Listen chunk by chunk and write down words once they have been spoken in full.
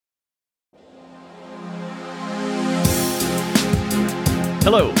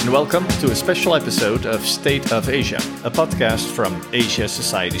Hello and welcome to a special episode of State of Asia, a podcast from Asia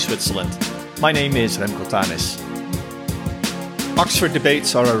Society Switzerland. My name is Remco Tanis. Oxford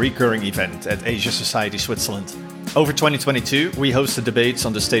Debates are a recurring event at Asia Society Switzerland. Over 2022, we hosted debates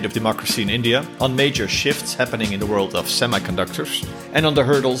on the state of democracy in India, on major shifts happening in the world of semiconductors, and on the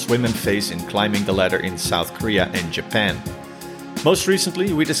hurdles women face in climbing the ladder in South Korea and Japan. Most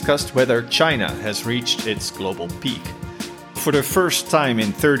recently, we discussed whether China has reached its global peak. For the first time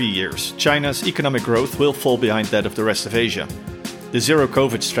in 30 years, China's economic growth will fall behind that of the rest of Asia. The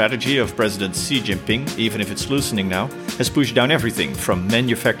zero-COVID strategy of President Xi Jinping, even if it's loosening now, has pushed down everything from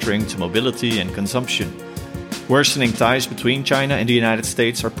manufacturing to mobility and consumption. Worsening ties between China and the United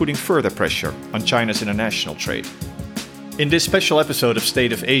States are putting further pressure on China's international trade. In this special episode of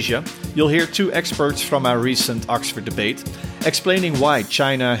State of Asia, you'll hear two experts from our recent Oxford debate explaining why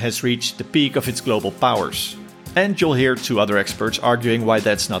China has reached the peak of its global powers. And you'll hear two other experts arguing why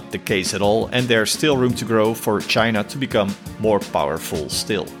that's not the case at all, and there's still room to grow for China to become more powerful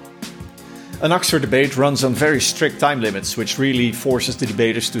still. An Oxford debate runs on very strict time limits, which really forces the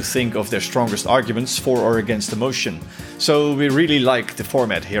debaters to think of their strongest arguments for or against the motion. So we really like the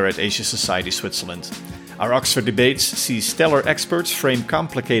format here at Asia Society Switzerland. Our Oxford debates see stellar experts frame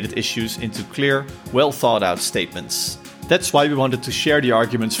complicated issues into clear, well-thought-out statements. That's why we wanted to share the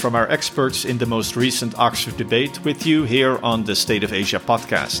arguments from our experts in the most recent Oxford debate with you here on the State of Asia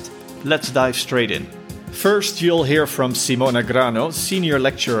podcast. Let's dive straight in. First, you'll hear from Simona Grano, senior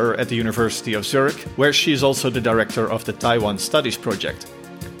lecturer at the University of Zurich, where she is also the director of the Taiwan Studies Project.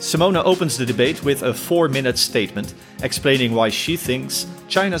 Simona opens the debate with a 4-minute statement explaining why she thinks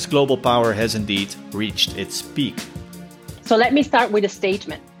China's global power has indeed reached its peak. So let me start with a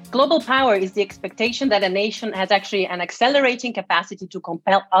statement. Global power is the expectation that a nation has actually an accelerating capacity to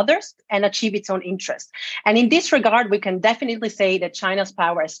compel others and achieve its own interests. And in this regard, we can definitely say that China's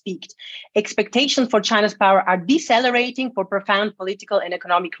power has peaked. Expectations for China's power are decelerating for profound political and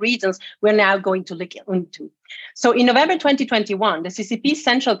economic reasons we're now going to look into. So in November 2021, the CCP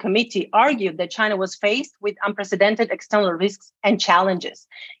Central Committee argued that China was faced with unprecedented external risks and challenges.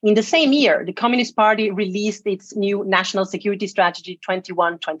 In the same year, the Communist Party released its new National Security Strategy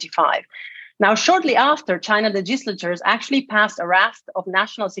 21-25. Now, shortly after, China legislatures actually passed a raft of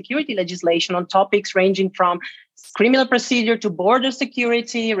national security legislation on topics ranging from criminal procedure to border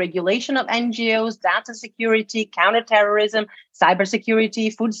security, regulation of NGOs, data security, counterterrorism,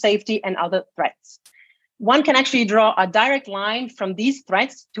 cybersecurity, food safety, and other threats. One can actually draw a direct line from these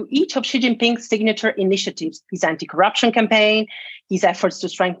threats to each of Xi Jinping's signature initiatives, his anti-corruption campaign, his efforts to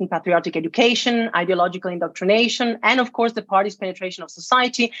strengthen patriotic education, ideological indoctrination, and of course, the party's penetration of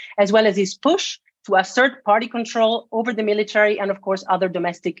society, as well as his push to assert party control over the military and, of course, other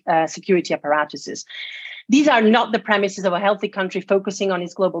domestic security apparatuses. These are not the premises of a healthy country focusing on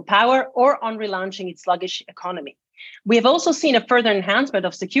its global power or on relaunching its sluggish economy. We have also seen a further enhancement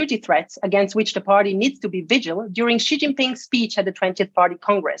of security threats against which the party needs to be vigilant during Xi Jinping's speech at the 20th Party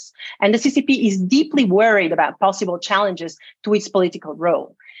Congress. And the CCP is deeply worried about possible challenges to its political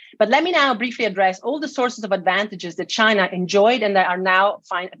role. But let me now briefly address all the sources of advantages that China enjoyed and that are now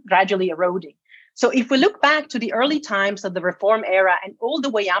gradually eroding. So if we look back to the early times of the reform era and all the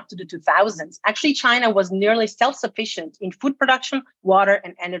way up to the 2000s, actually China was nearly self-sufficient in food production, water,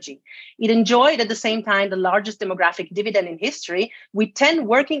 and energy. It enjoyed at the same time the largest demographic dividend in history, with 10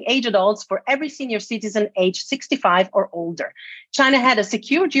 working age adults for every senior citizen aged 65 or older. China had a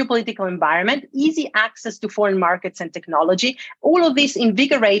secure geopolitical environment, easy access to foreign markets and technology, all of this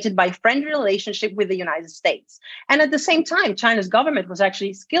invigorated by friendly relationship with the United States. And at the same time, China's government was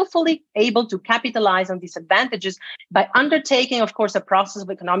actually skillfully able to capitalize on these advantages by undertaking, of course, a process of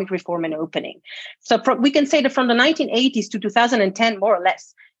economic reform and opening. So we can say that from the 1980s to 2010, more or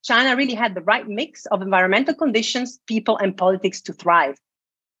less, China really had the right mix of environmental conditions, people, and politics to thrive.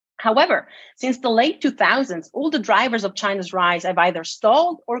 However, since the late 2000s, all the drivers of China's rise have either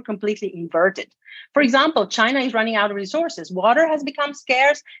stalled or completely inverted. For example, China is running out of resources. Water has become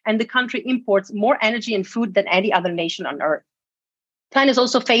scarce, and the country imports more energy and food than any other nation on earth. China is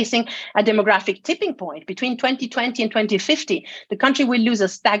also facing a demographic tipping point. Between 2020 and 2050, the country will lose a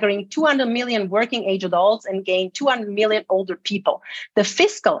staggering 200 million working age adults and gain 200 million older people. The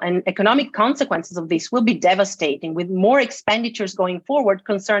fiscal and economic consequences of this will be devastating, with more expenditures going forward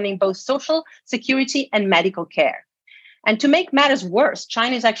concerning both social security and medical care. And to make matters worse,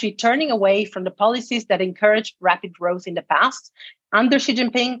 China is actually turning away from the policies that encouraged rapid growth in the past. Under Xi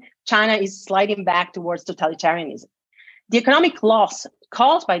Jinping, China is sliding back towards totalitarianism. The economic loss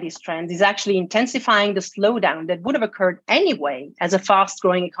caused by these trends is actually intensifying the slowdown that would have occurred anyway as a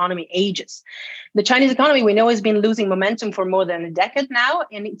fast-growing economy ages. The Chinese economy, we know, has been losing momentum for more than a decade now,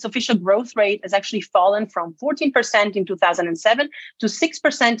 and its official growth rate has actually fallen from 14% in 2007 to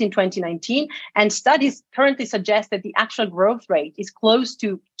 6% in 2019, and studies currently suggest that the actual growth rate is close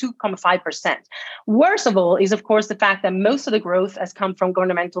to 2.5%. Worst of all is, of course, the fact that most of the growth has come from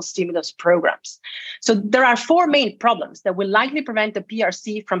governmental stimulus programs. So there are four main problems that will likely prevent the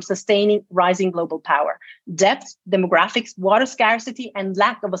PRC from sustaining rising global power: debt, demographics, water scarcity, and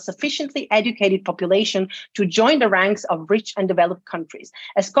lack of a sufficiently educated population to join the ranks of rich and developed countries.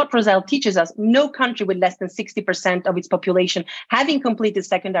 As Scott Rozelle teaches us, no country with less than 60% of its population having completed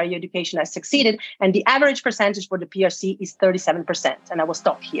secondary education has succeeded, and the average percentage for the PRC is 37%. And I will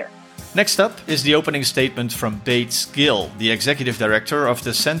stop here. Next up is the opening statement from Bates Gill, the Executive Director of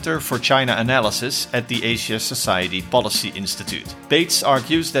the Center for China Analysis at the Asia Society Policy Institute. Bates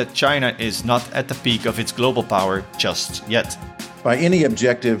argues that China is not at the peak of its global power just yet. By any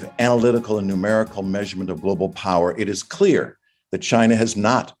objective, analytical, and numerical measurement of global power, it is clear that China has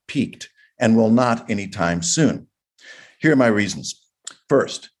not peaked and will not anytime soon. Here are my reasons.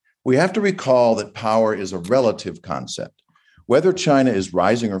 First, we have to recall that power is a relative concept. Whether China is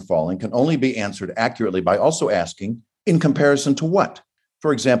rising or falling can only be answered accurately by also asking, in comparison to what?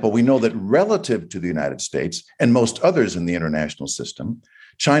 For example, we know that relative to the United States and most others in the international system,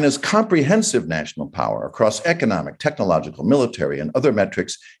 China's comprehensive national power across economic, technological, military, and other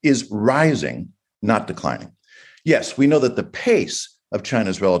metrics is rising, not declining. Yes, we know that the pace of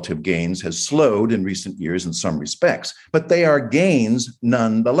China's relative gains has slowed in recent years in some respects, but they are gains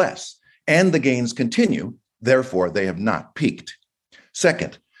nonetheless, and the gains continue. Therefore, they have not peaked.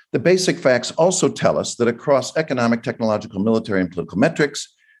 Second, the basic facts also tell us that across economic, technological, military, and political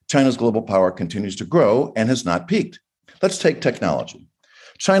metrics, China's global power continues to grow and has not peaked. Let's take technology.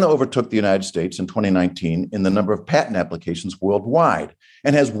 China overtook the United States in 2019 in the number of patent applications worldwide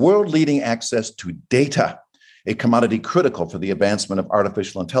and has world-leading access to data, a commodity critical for the advancement of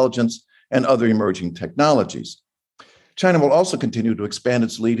artificial intelligence and other emerging technologies. China will also continue to expand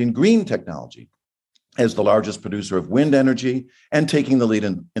its lead in green technology as the largest producer of wind energy and taking the lead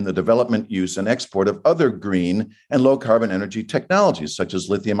in the development, use, and export of other green and low-carbon energy technologies, such as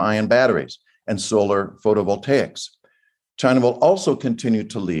lithium-ion batteries and solar photovoltaics. China will also continue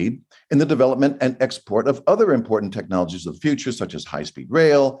to lead in the development and export of other important technologies of the future, such as high-speed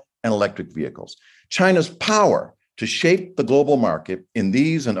rail and electric vehicles. China's power to shape the global market in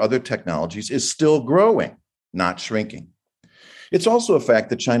these and other technologies is still growing, not shrinking. It's also a fact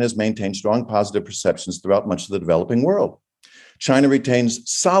that China has maintained strong positive perceptions throughout much of the developing world. China retains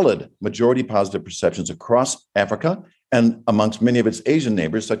solid majority positive perceptions across Africa and amongst many of its Asian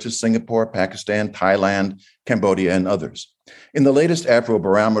neighbors, such as Singapore, Pakistan, Thailand, Cambodia, and others. In the latest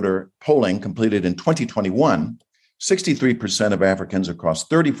Afrobarometer polling completed in 2021, 63% of Africans across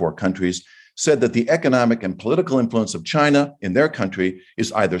 34 countries said that the economic and political influence of China in their country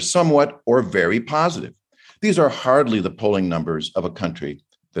is either somewhat or very positive. These are hardly the polling numbers of a country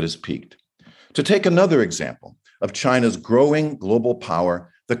that has peaked. To take another example of China's growing global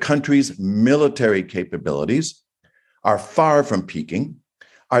power, the country's military capabilities are far from peaking,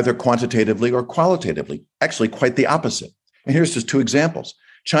 either quantitatively or qualitatively, actually quite the opposite. And here's just two examples.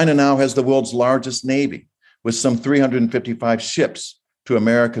 China now has the world's largest navy with some 355 ships to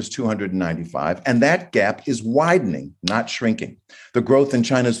America's 295, and that gap is widening, not shrinking. The growth in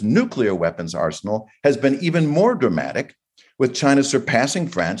China's nuclear weapons arsenal has been even more dramatic, with China surpassing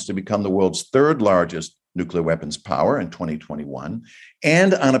France to become the world's third largest nuclear weapons power in 2021,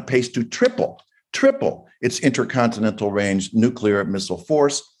 and on a pace to triple its intercontinental range nuclear missile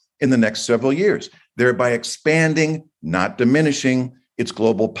force in the next several years, thereby expanding, not diminishing, its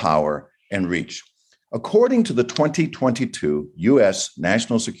global power and reach. According to the 2022 U.S.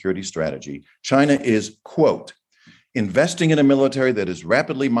 National Security Strategy, China is, quote, investing in a military that is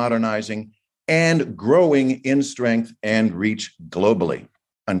rapidly modernizing and growing in strength and reach globally,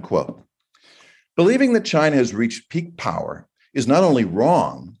 unquote. Believing that China has reached peak power is not only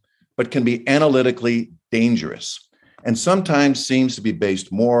wrong, but can be analytically dangerous, and sometimes seems to be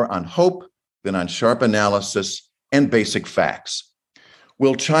based more on hope than on sharp analysis and basic facts.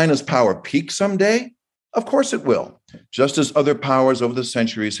 Will China's power peak someday? Of course it will, just as other powers over the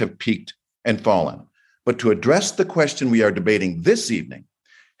centuries have peaked and fallen. But to address the question we are debating this evening,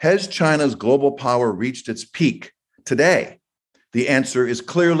 has China's global power reached its peak today? The answer is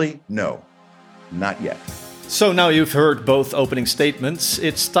clearly no, not yet. So now you've heard both opening statements,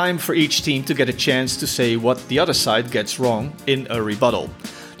 it's time for each team to get a chance to say what the other side gets wrong in a rebuttal.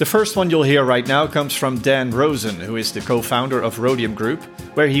 The first one you'll hear right now comes from Dan Rosen, who is the co-founder of Rhodium Group,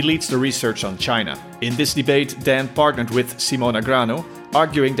 where he leads the research on China. In this debate, Dan partnered with Simona Grano,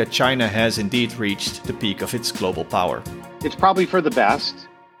 arguing that China has indeed reached the peak of its global power. It's probably for the best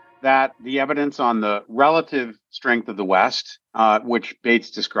that the evidence on the relative strength of the West, which Bates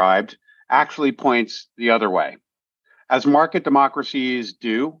described, actually points the other way. As market democracies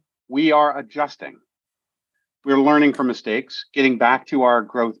do, we are adjusting. We're learning from mistakes, getting back to our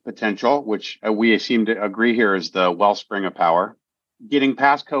growth potential, which we seem to agree here is the wellspring of power, getting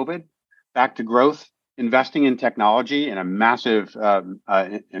past COVID, back to growth, investing in technology in a massive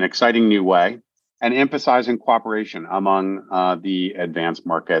and exciting new way, and emphasizing cooperation among the advanced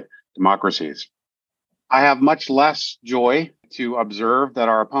market democracies. I have much less joy to observe that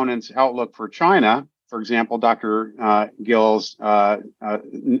our opponent's outlook for China, for example, Dr. Gill's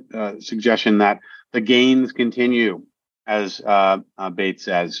suggestion that the gains continue, as Bates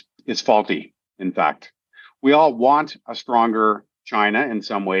says, is faulty, in fact. We all want a stronger China in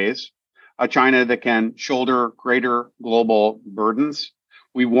some ways, a China that can shoulder greater global burdens.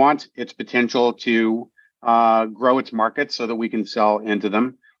 We want its potential to grow its markets so that we can sell into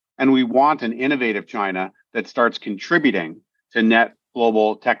them. And we want an innovative China that starts contributing to net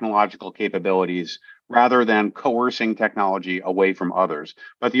global technological capabilities rather than coercing technology away from others.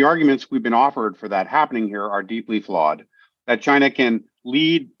 But the arguments we've been offered for that happening here are deeply flawed. That China can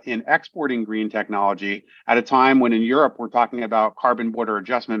lead in exporting green technology at a time when in Europe we're talking about carbon border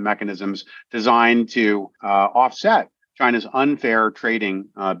adjustment mechanisms designed to offset China's unfair trading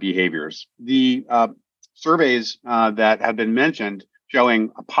behaviors. The surveys that have been mentioned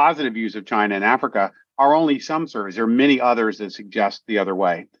showing a positive views of China in Africa are only some surveys. There are many others that suggest the other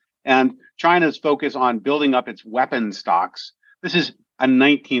way. And China's focus on building up its weapon stocks, this is a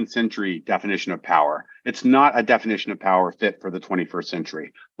 19th century definition of power. It's not a definition of power fit for the 21st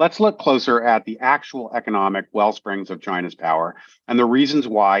century. Let's look closer at the actual economic wellsprings of China's power and the reasons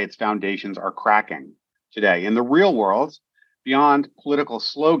why its foundations are cracking today. In the real world, beyond political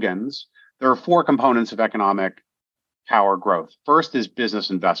slogans, there are four components of economic power growth. First is business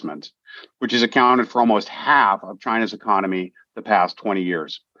investment, which has accounted for almost half of China's economy the past 20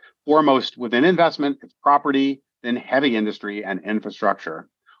 years. Foremost within investment, it's property, then heavy industry and infrastructure.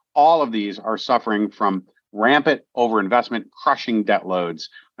 All of these are suffering from rampant overinvestment, crushing debt loads,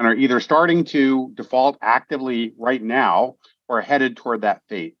 and are either starting to default actively right now or headed toward that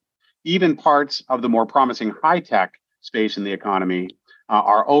fate. Even parts of the more promising high-tech space in the economy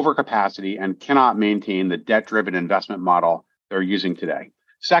are overcapacity and cannot maintain the debt-driven investment model they're using today.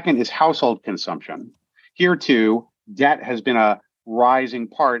 Second is household consumption. Here too, debt has been a rising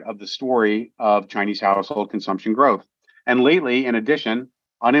part of the story of Chinese household consumption growth. And lately, in addition,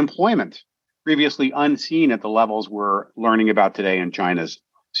 unemployment, previously unseen at the levels we're learning about today in China's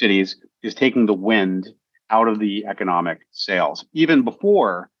cities, is taking the wind out of the economic sails. Even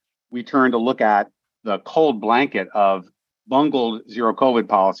before we turn to look at the cold blanket of bungled zero COVID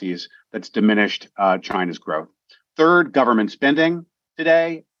policies that's diminished China's growth. Third, government spending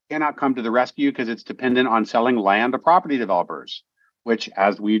today cannot come to the rescue because it's dependent on selling land to property developers, which,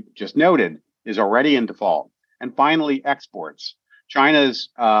 as we just noted, is already in default. And finally, exports. China's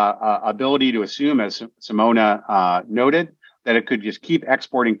ability to assume, as Simona noted, that it could just keep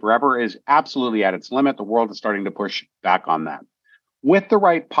exporting forever is absolutely at its limit. The world is starting to push back on that. With the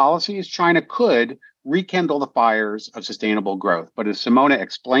right policies, China could rekindle the fires of sustainable growth. But as Simona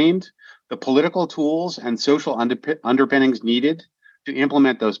explained, the political tools and social underpinnings needed to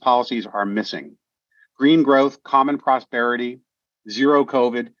implement those policies are missing. Green growth, common prosperity, zero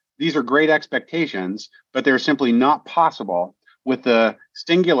COVID, these are great expectations, but they're simply not possible with the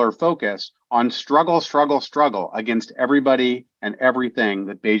singular focus on struggle against everybody and everything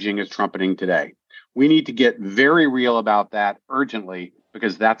that Beijing is trumpeting today. We need to get very real about that urgently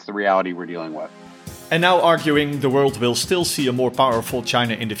because that's the reality we're dealing with. And now arguing the world will still see a more powerful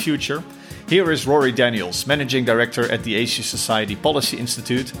China in the future, here is Rory Daniels, Managing Director at the Asia Society Policy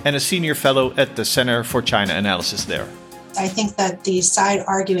Institute and a Senior Fellow at the Center for China Analysis there. I think that the side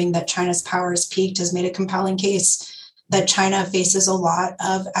arguing that China's power has peaked has made a compelling case that China faces a lot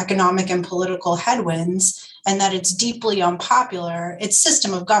of economic and political headwinds and that it's deeply unpopular. Its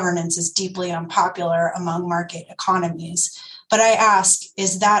system of governance is deeply unpopular among market economies. But I ask,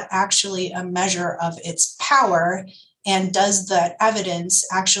 is that actually a measure of its power? And does that evidence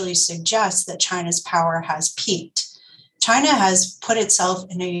actually suggest that China's power has peaked? China has put itself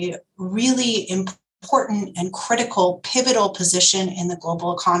in a really important and critical, pivotal position in the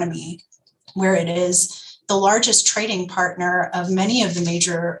global economy, where it is the largest trading partner of many of the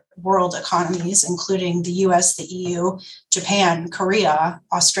major world economies, including the US, the EU, Japan, Korea,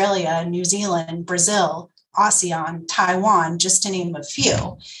 Australia, New Zealand, Brazil, ASEAN, Taiwan, just to name a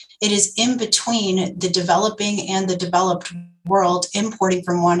few. It is in between the developing and the developed world, importing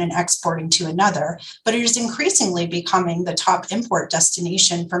from one and exporting to another, but it is increasingly becoming the top import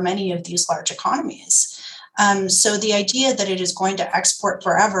destination for many of these large economies. So the idea that it is going to export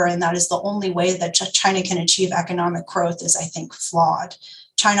forever and that is the only way that China can achieve economic growth is, I think, flawed.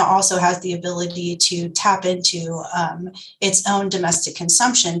 China also has the ability to tap into its own domestic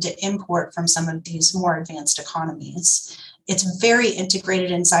consumption to import from some of these more advanced economies. It's very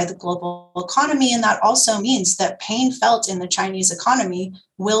integrated inside the global economy, and that also means that pain felt in the Chinese economy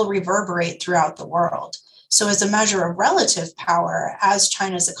will reverberate throughout the world. So as a measure of relative power, as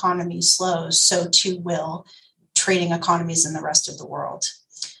China's economy slows, so too will trading economies in the rest of the world.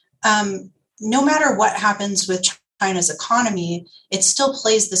 No matter what happens with China's economy, it still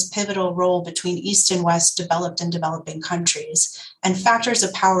plays this pivotal role between East and West, developed and developing countries. And factors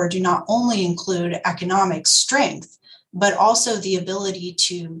of power do not only include economic strength, but also the ability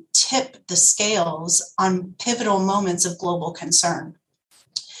to tip the scales on pivotal moments of global concern.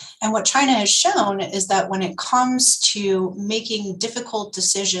 And what China has shown is that when it comes to making difficult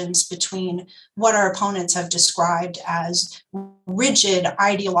decisions between what our opponents have described as rigid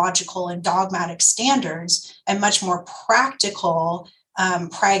ideological and dogmatic standards and much more practical,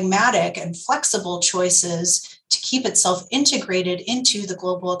 pragmatic and flexible choices to keep itself integrated into the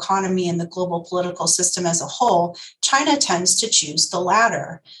global economy and the global political system as a whole, China tends to choose the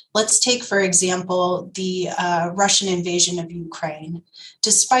latter. Let's take, for example, the Russian invasion of Ukraine.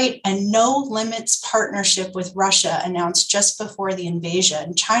 Despite a no-limits partnership with Russia announced just before the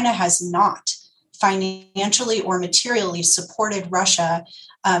invasion, China has not financially or materially supported Russia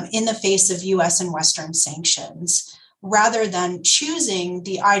in the face of US and Western sanctions. Rather than choosing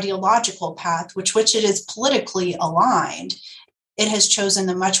the ideological path, which it is politically aligned, it has chosen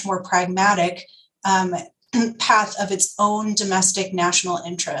the much more pragmatic path of its own domestic national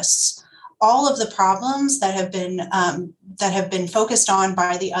interests. All of the problems that have been focused on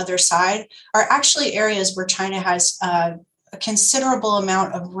by the other side are actually areas where China has a considerable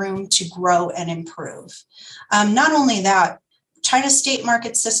amount of room to grow and improve. Not only that, China's state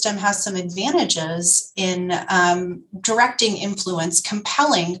market system has some advantages in directing influence,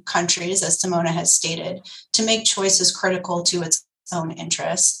 compelling countries, as Simona has stated, to make choices critical to its own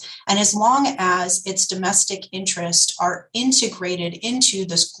interests. And as long as its domestic interests are integrated into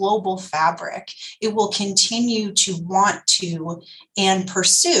this global fabric, it will continue to want to and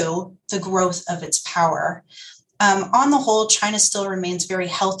pursue the growth of its power. On the whole, China still remains very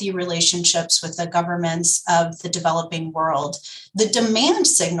healthy relationships with the governments of the developing world. The demand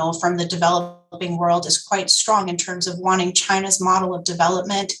signal from the developing world is quite strong in terms of wanting China's model of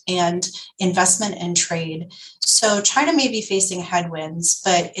development and investment and trade. So China may be facing headwinds,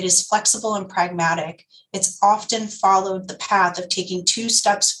 but it is flexible and pragmatic. It's often followed the path of taking 2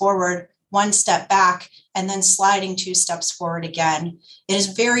 steps forward, 1 step back, and then sliding 2 steps forward again. It is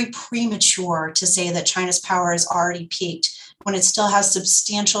very premature to say that China's power has already peaked when it still has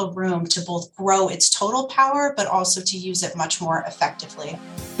substantial room to both grow its total power, but also to use it much more effectively.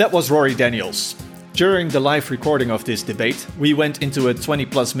 That was Rory Daniels. During the live recording of this debate, we went into a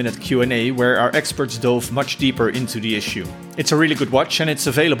 20-plus minute Q&A where our experts dove much deeper into the issue. It's a really good watch and it's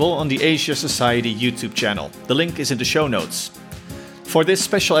available on the Asia Society YouTube channel. The link is in the show notes. For this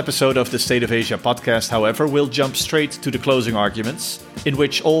special episode of the State of Asia podcast, however, we'll jump straight to the closing arguments, in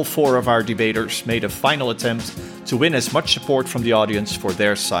which all 4 of our debaters made a final attempt to win as much support from the audience for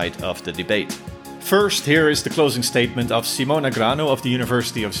their side of the debate. First, here is the closing statement of Simona Grano of the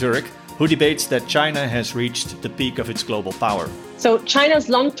University of Zurich, who debates that China has reached the peak of its global power. So China's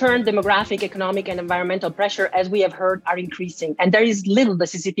long-term demographic, economic, and environmental pressure, as we have heard, are increasing. And there is little the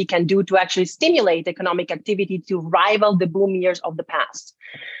CCP can do to actually stimulate economic activity to rival the boom years of the past.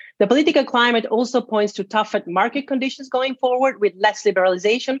 The political climate also points to tougher market conditions going forward, with less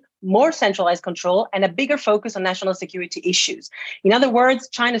liberalization, more centralized control, and a bigger focus on national security issues. In other words,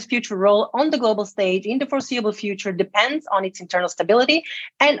 China's future role on the global stage in the foreseeable future depends on its internal stability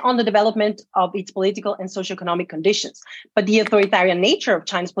and on the development of its political and socioeconomic conditions. But the authoritarian nature of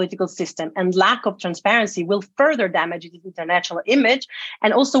China's political system and lack of transparency will further damage its international image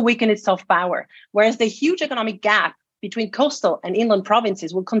and also weaken its soft power, whereas the huge economic gap between coastal and inland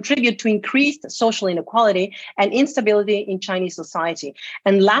provinces will contribute to increased social inequality and instability in Chinese society.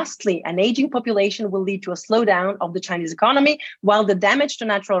 And lastly, an aging population will lead to a slowdown of the Chinese economy, while the damage to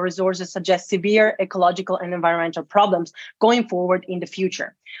natural resources suggests severe ecological and environmental problems going forward in the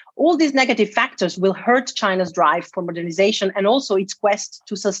future. All these negative factors will hurt China's drive for modernization and also its quest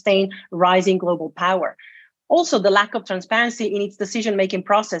to sustain rising global power. Also, the lack of transparency in its decision-making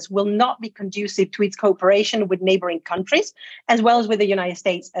process will not be conducive to its cooperation with neighboring countries, as well as with the United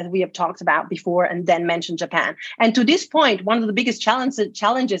States, as we have talked about before, and then mentioned Japan. And to this point, one of the biggest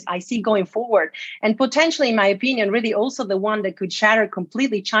challenges I see going forward, and potentially, in my opinion, really also the one that could shatter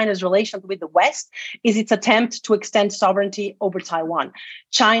completely China's relations with the West, is its attempt to extend sovereignty over Taiwan.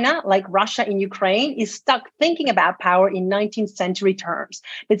 China, like Russia in Ukraine, is stuck thinking about power in 19th century terms.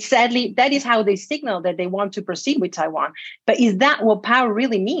 But sadly, that is how they signal that they want to proceed with Taiwan. But is that what power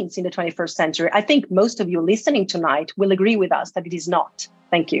really means in the 21st century? I think most of you listening tonight will agree with us that it is not.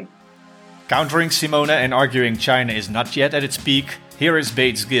 Thank you. Countering Simona and arguing China is not yet at its peak, here is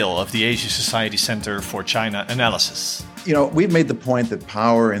Bates Gill of the Asia Society Center for China Analysis. We've made the point that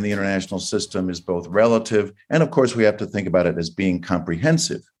power in the international system is both relative, and of course, we have to think about it as being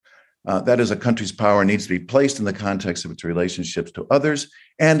comprehensive. That is, a country's power needs to be placed in the context of its relationships to others.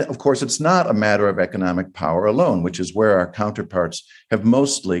 And of course, it's not a matter of economic power alone, which is where our counterparts have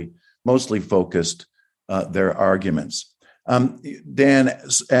mostly focused their arguments. Dan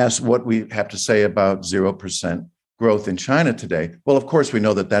asked what we have to say about 0% growth in China today. Well, of course, we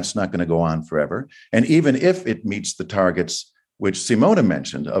know that that's not going to go on forever. And even if it meets the targets which Simona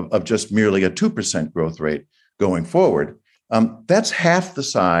mentioned of just merely a 2% growth rate going forward, that's half the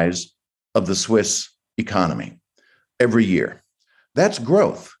size of the Swiss economy every year. That's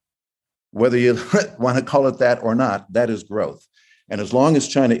growth. Whether you want to call it that or not, that is growth. And as long as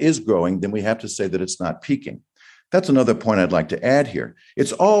China is growing, then we have to say that it's not peaking. That's another point I'd like to add here.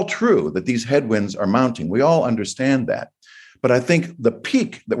 It's all true that these headwinds are mounting. We all understand that. But I think the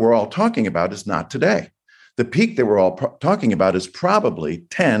peak that we're all talking about is not today. The peak that we're all talking about is probably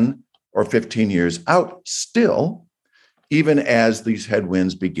 10 or 15 years out still, even as these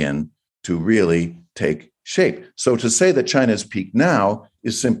headwinds begin to really take shape. So to say that China's peak now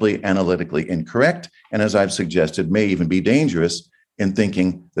is simply analytically incorrect, and as I've suggested, may even be dangerous in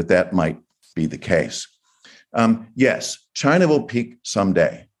thinking that that might be the case. Yes, China will peak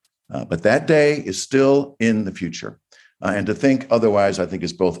someday, but that day is still in the future. And to think otherwise, I think,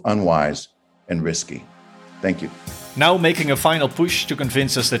 is both unwise and risky. Thank you. Now making a final push to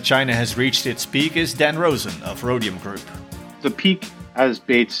convince us that China has reached its peak is Dan Rosen of Rhodium Group. The peak, as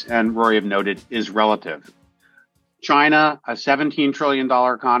Bates and Rory have noted, is relative. China, a $17 trillion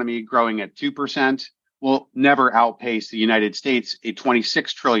economy growing at 2%, will never outpace the United States, a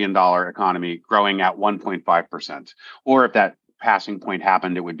 $26 trillion economy growing at 1.5%. Or if that passing point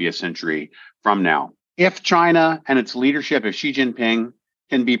happened, it would be a century from now. If China and its leadership, if Xi Jinping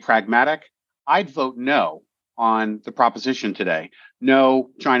can be pragmatic, I'd vote no on the proposition today.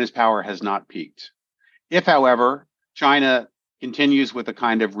 No, China's power has not peaked. If, however, China continues with the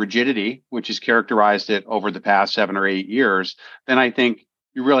kind of rigidity which has characterized it over the past 7 or 8 years, then I think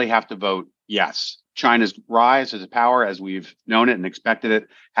you really have to vote yes. China's rise as a power, as we've known it and expected it,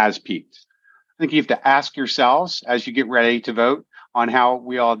 has peaked. I think you have to ask yourselves, as you get ready to vote on how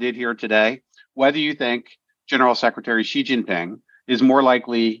we all did here today, whether you think General Secretary Xi Jinping is more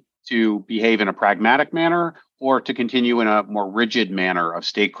likely to behave in a pragmatic manner or to continue in a more rigid manner of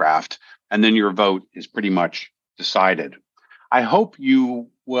statecraft. And then your vote is pretty much decided. I hope you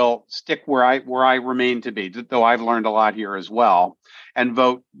will stick where I remain to be, though I've learned a lot here as well, and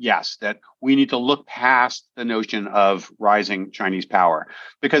vote yes, that we need to look past the notion of rising Chinese power.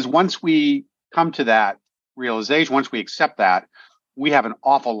 Because once we come to that realization, once we accept that, we have an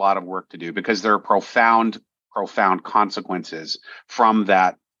awful lot of work to do because there are profound consequences from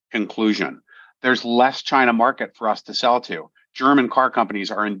that conclusion. There's less China market for us to sell to. German car companies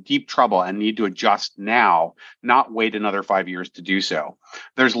are in deep trouble and need to adjust now, not wait another 5 years to do so.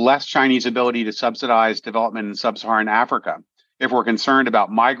 There's less Chinese ability to subsidize development in sub-Saharan Africa. If we're concerned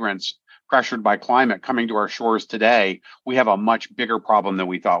about migrants pressured by climate coming to our shores today, we have a much bigger problem than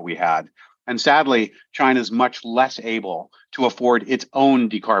we thought we had. And sadly, China is much less able to afford its own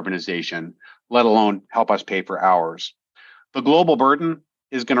decarbonization, let alone help us pay for ours. The global burden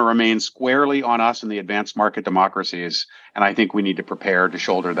is going to remain squarely on us in the advanced market democracies, and I think we need to prepare to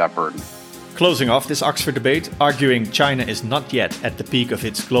shoulder that burden. Closing off this Oxford debate, arguing China is not yet at the peak of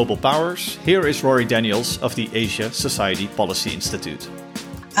its global powers, here is Rory Daniels of the Asia Society Policy Institute.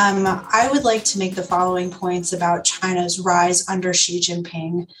 I would like to make the following points about China's rise under Xi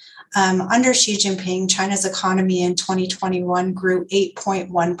Jinping. Under Xi Jinping, China's economy in 2021 grew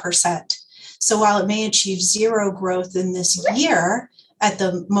 8.1%. So while it may achieve zero growth in this year at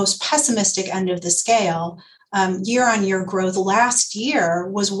the most pessimistic end of the scale, year-on-year growth last year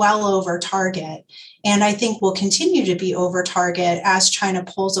was well over target. And I think will continue to be over target as China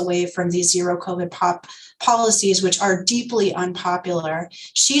pulls away from these zero COVID policies, which are deeply unpopular.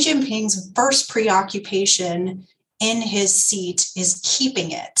 Xi Jinping's first preoccupation in his seat is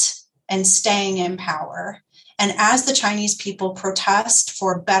keeping it and staying in power. And as the Chinese people protest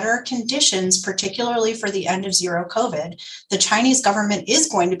for better conditions, particularly for the end of zero COVID, the Chinese government is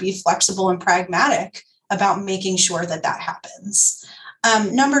going to be flexible and pragmatic about making sure that that happens.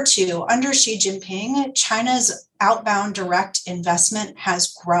 Number two, under Xi Jinping, China's outbound direct investment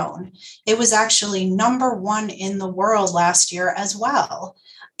has grown. It was actually number one in the world last year as well.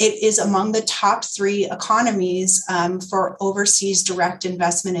 It is among the top 3 economies for overseas direct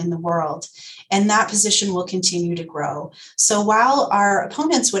investment in the world. And that position will continue to grow. So while our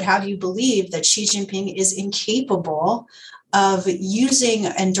opponents would have you believe that Xi Jinping is incapable of using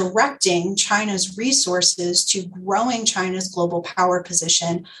and directing China's resources to growing China's global power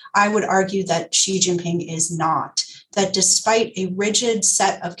position, I would argue that Xi Jinping is not. That despite a rigid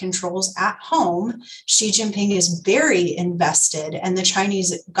set of controls at home, Xi Jinping is very invested, and the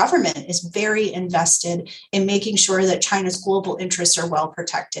Chinese government is very invested in making sure that China's global interests are well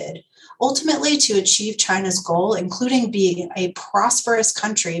protected. Ultimately, to achieve China's goal, including being a prosperous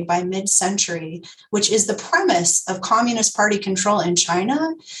country by mid-century, which is the premise of Communist Party control in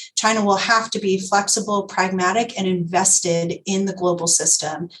China, China will have to be flexible, pragmatic, and invested in the global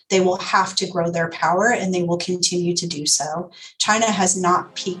system. They will have to grow their power, and they will continue to do so. China has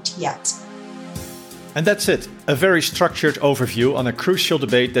not peaked yet. And that's it. A very structured overview on a crucial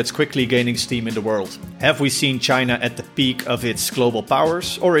debate that's quickly gaining steam in the world. Have we seen China at the peak of its global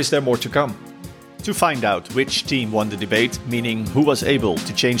powers, or is there more to come? To find out which team won the debate, meaning who was able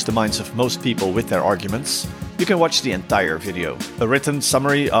to change the minds of most people with their arguments, you can watch the entire video. A written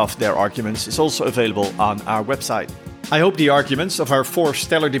summary of their arguments is also available on our website. I hope the arguments of our 4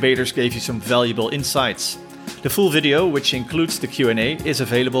 stellar debaters gave you some valuable insights. The full video, which includes the Q&A, is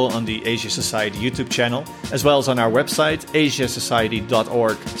available on the Asia Society YouTube channel, as well as on our website,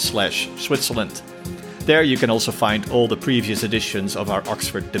 asiasociety.org/Switzerland. There you can also find all the previous editions of our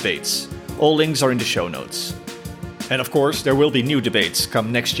Oxford debates. All links are in the show notes. And of course, there will be new debates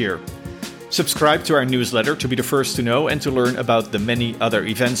come next year. Subscribe to our newsletter to be the first to know and to learn about the many other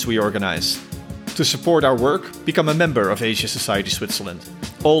events we organize. To support our work, become a member of Asia Society Switzerland.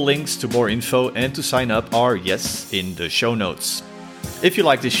 All links to more info and to sign up are, yes, in the show notes. If you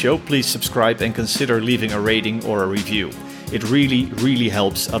like this show, please subscribe and consider leaving a rating or a review. It really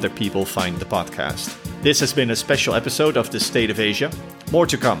helps other people find the podcast. This has been a special episode of The State of Asia. More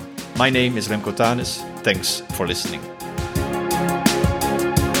to come. My name is Remco Tanis. Thanks for listening.